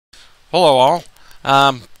Hello all.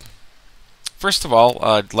 Um, First of all,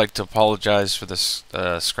 I'd like to apologize for this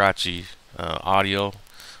scratchy audio.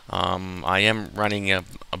 I am running a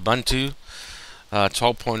Ubuntu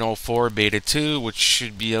 12.04 Beta 2, which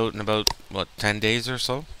should be out in about 10 days or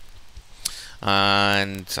so.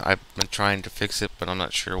 And I've been trying to fix it, but I'm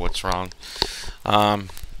not sure what's wrong.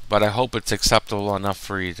 But I hope it's acceptable enough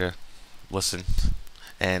for you to listen.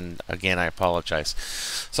 And again, I apologize.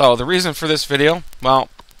 So the reason for this video, well,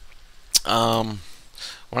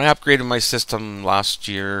 when I upgraded my system last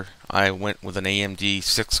year, I went with an AMD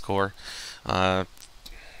 6-core, the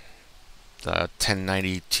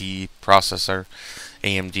 1090T processor,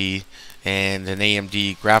 AMD, and an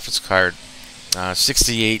AMD graphics card,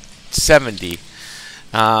 6870.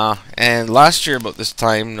 And last year, about this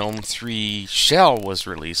time, gnome-shell was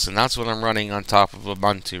released, and that's what I'm running on top of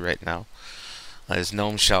Ubuntu right now. Is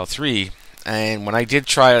gnome-shell 3, and when I did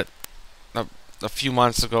try it a few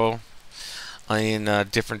months ago in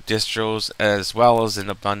different distros as well as in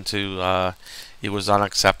Ubuntu, it was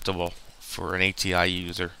unacceptable for an ATI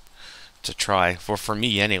user to try. For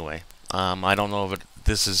me anyway. I don't know if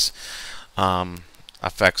this is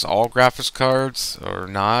affects all graphics cards or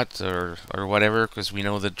not, or whatever, because we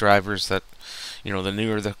know the drivers that, the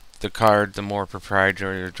newer the card, the more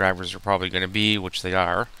proprietary the drivers are probably going to be, which they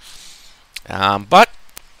are. But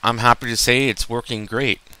I'm happy to say it's working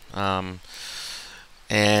great.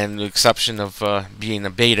 And the exception of being a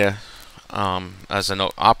beta as an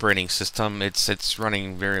operating system, it's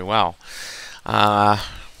running very well.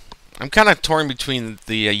 I'm kind of torn between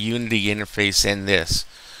the Unity interface and this.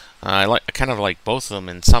 I kind of like both of them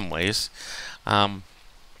in some ways.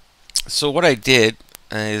 So what I did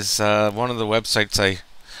is one of the websites I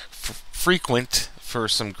frequent for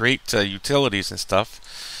some great utilities and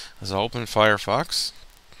stuff is open Firefox.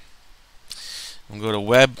 I'm going to go to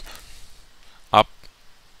web up.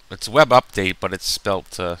 It's web update, but it's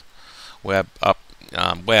spelled web up,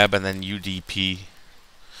 web, and then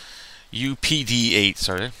UPD8.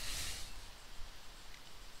 Sorry.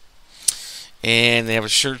 And they have a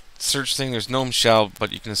search thing. There's gnome-shell,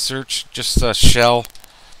 but you can search just shell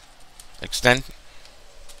extend.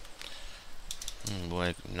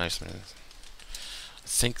 Boy, nice man.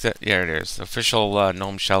 I think that, yeah, it is. Official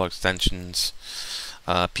gnome-shell extensions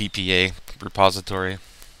PPA repository.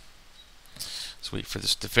 Let's wait for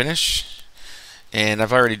this to finish. And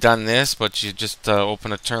I've already done this, but you just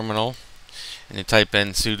open a terminal and you type in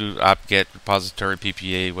sudo apt-get repository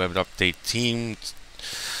PPA web update team /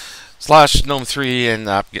 gnome3 and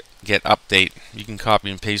apt-get update. You can copy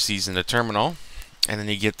and paste these in the terminal, and then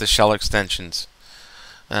you get the shell extensions.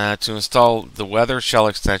 To install the weather shell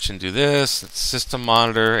extension, do this, system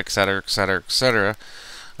monitor, etc., etc., etc.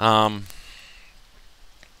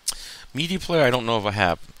 Media player, I don't know if I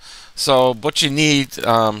have. So what you need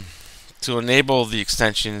to enable the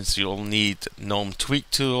extensions, you'll need GNOME Tweak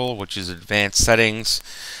Tool, which is advanced settings,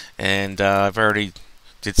 and I've already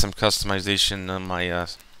did some customization on my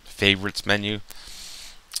favorites menu,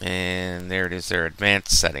 and there it is there,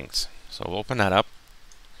 advanced settings. So we'll open that up,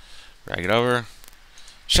 drag it over.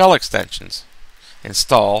 Shell extensions.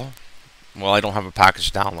 Install. Well, I don't have a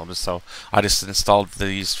package downloaded, so I just installed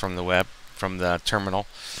these from the web, from the terminal.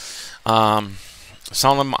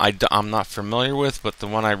 Some of them I'm not familiar with, but the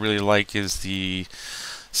one I really like is the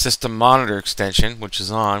system monitor extension, which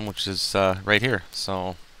is right here.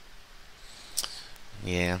 So,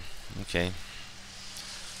 yeah, okay.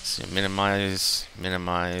 So minimize,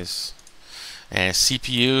 and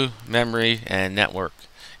CPU, memory, and network.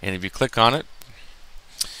 And if you click on it,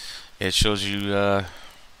 it shows you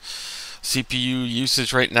CPU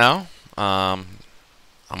usage right now, how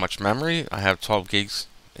much memory. I have 12 gigs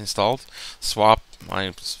installed. Swap,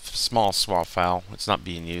 my small swap file, it's not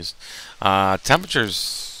being used.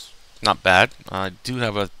 Temperature's not bad. I do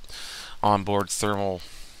have a onboard thermal,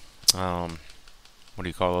 what do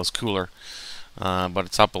you call those, cooler, but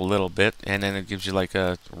it's up a little bit, and then it gives you like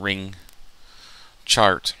a ring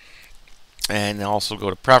chart. And also go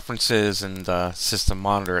to preferences and system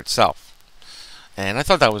monitor itself. And I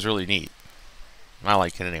thought that was really neat. I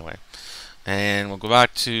like it anyway. And we'll go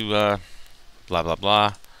back to blah blah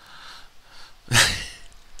blah.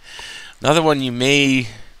 Another one you may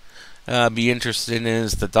be interested in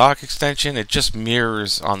is the dock extension. It just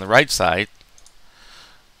mirrors on the right side.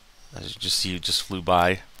 As you just see, it just flew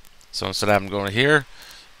by. So instead of having going to here,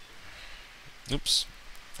 oops,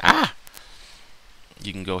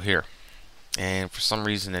 you can go here. And for some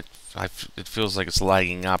reason it feels like it's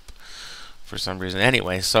lagging up for some reason.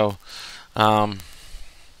 Anyway, so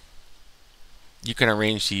you can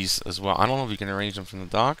arrange these as well. I don't know if you can arrange them from the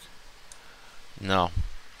dock. No,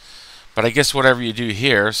 But I guess whatever you do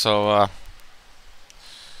here, so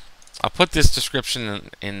I'll put this description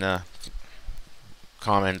in the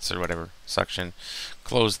comments or whatever section.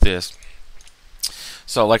 Close this.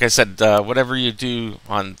 So like I said, whatever you do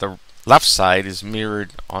on the left side is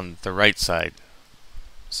mirrored on the right side.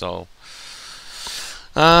 So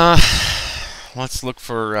let's look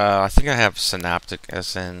for, I think I have Synaptic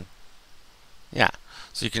SN. Yeah.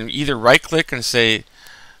 So you can either right click and say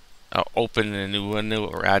open a new window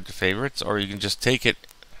or add to favorites, or you can just take it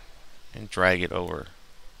and drag it over.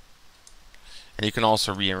 And you can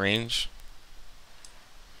also rearrange,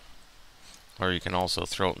 or you can also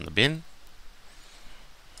throw it in the bin.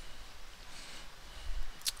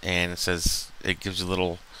 And it says, it gives you a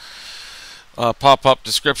little pop-up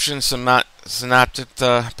description, Synaptic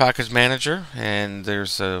Package Manager, and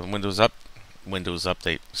there's a Windows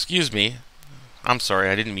Update. Excuse me, I'm sorry,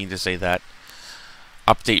 I didn't mean to say that.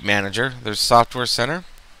 Update Manager. There's Software Center,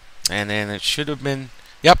 and then it should have been.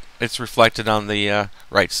 Yep, it's reflected on the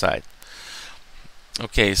right side.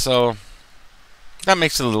 Okay, so that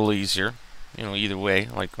makes it a little easier. You know, either way.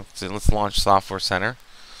 Like, let's launch Software Center,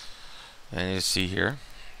 and you see here.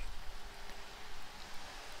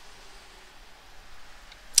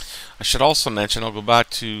 I should also mention, I'll go back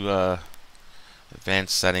to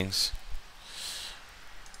Advanced Settings.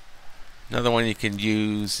 Another one you can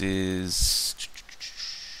use is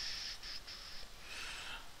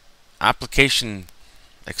Application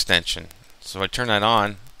Extension. So I turn that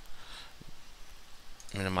on,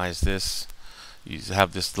 minimize this. You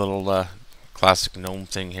have this little classic GNOME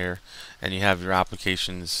thing here, and you have your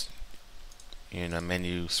applications in a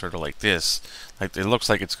menu sort of like this. Like, it looks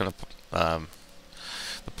like it's going to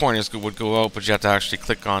the pointers would go out, but you have to actually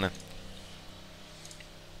click on it.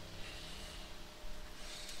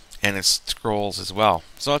 And it scrolls as well.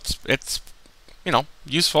 So it's you know,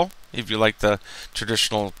 useful if you like the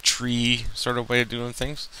traditional tree sort of way of doing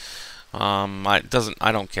things. I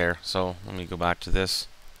don't care. So let me go back to this.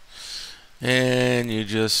 And you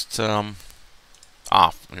just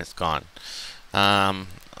off, and it's gone.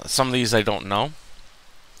 Some of these I don't know.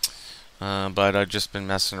 But I've just been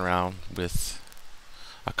messing around with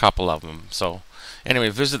a couple of them. So anyway,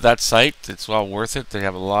 visit that site. It's well worth it. They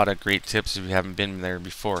have a lot of great tips if you haven't been there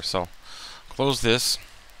before. So close this.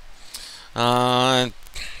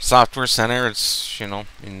 Software Center, it's, you know,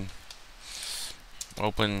 in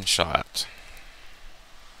open shot.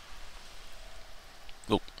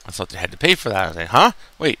 Oh, I thought they had to pay for that. I was like, huh?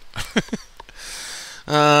 Wait.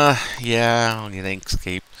 Yeah, I'll get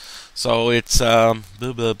Inkscape. So it's blah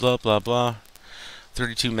blah blah blah blah.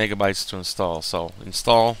 32 megabytes to install. So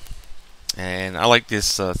install, and I like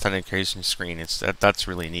this authentication screen. That's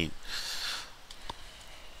really neat.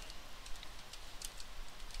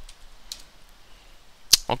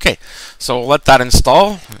 Okay, so we'll let that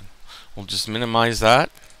install. We'll just minimize that,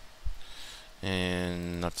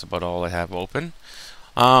 and that's about all I have open.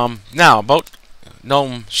 Now about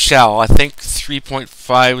gnome-shell, I think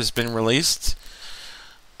 3.5 has been released,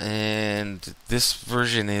 and this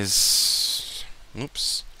version is,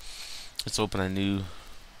 oops, let's open a new,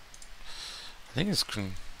 I think it's,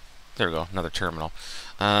 there we go, another terminal.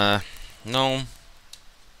 gnome-shell,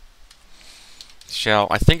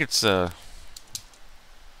 I think it's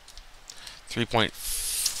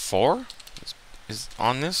 3.4 is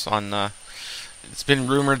on this. It's been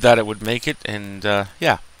rumored that it would make it, and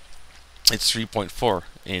yeah, it's 3.4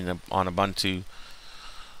 on Ubuntu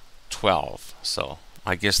 12. So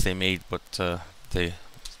I guess they made what they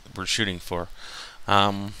were shooting for.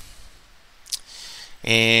 And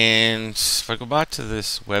if I go back to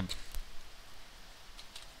this web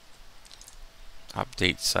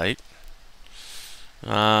update site,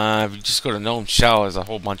 if you just go to gnome-shell, there's a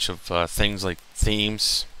whole bunch of things like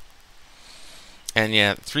themes. And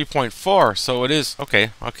yeah, 3.4, so it is,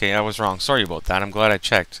 okay, I was wrong. Sorry about that. I'm glad I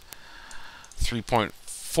checked.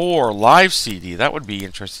 3.4 live CD, that would be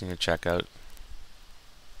interesting to check out.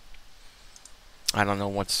 I don't know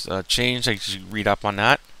what's changed. I should read up on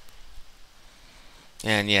that.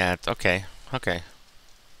 And yeah, okay.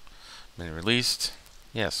 Been released,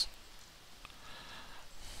 yes.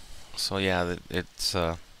 So yeah, it's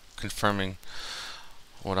confirming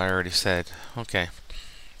what I already said. Okay.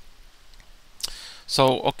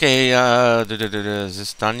 So okay, is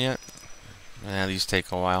this done yet? Yeah, these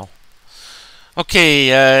take a while.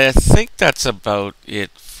 Okay, I think that's about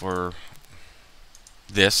it for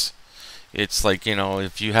this. It's like, you know,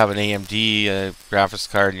 if you have an AMD graphics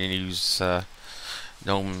card and you use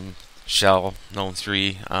gnome-shell, GNOME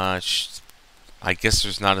 3, I guess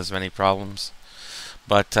there's not as many problems.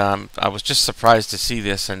 But I was just surprised to see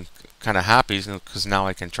this and kind of happy because now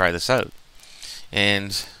I can try this out.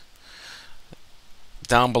 And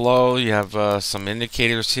Down below you have some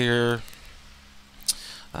indicators here.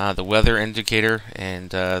 The weather indicator and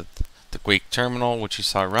the Quake terminal, which you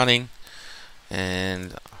saw running.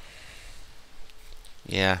 And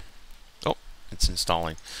yeah, oh, it's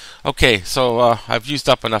installing. Okay, so I've used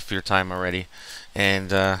up enough of your time already,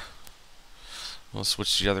 and we'll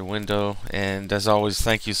switch to the other window. And as always,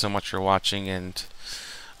 thank you so much for watching. And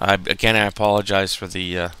again, I apologize for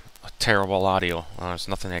the terrible audio. There's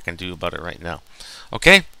nothing I can do about it right now.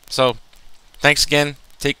 Okay, so thanks again.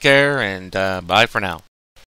 Take care, and bye for now.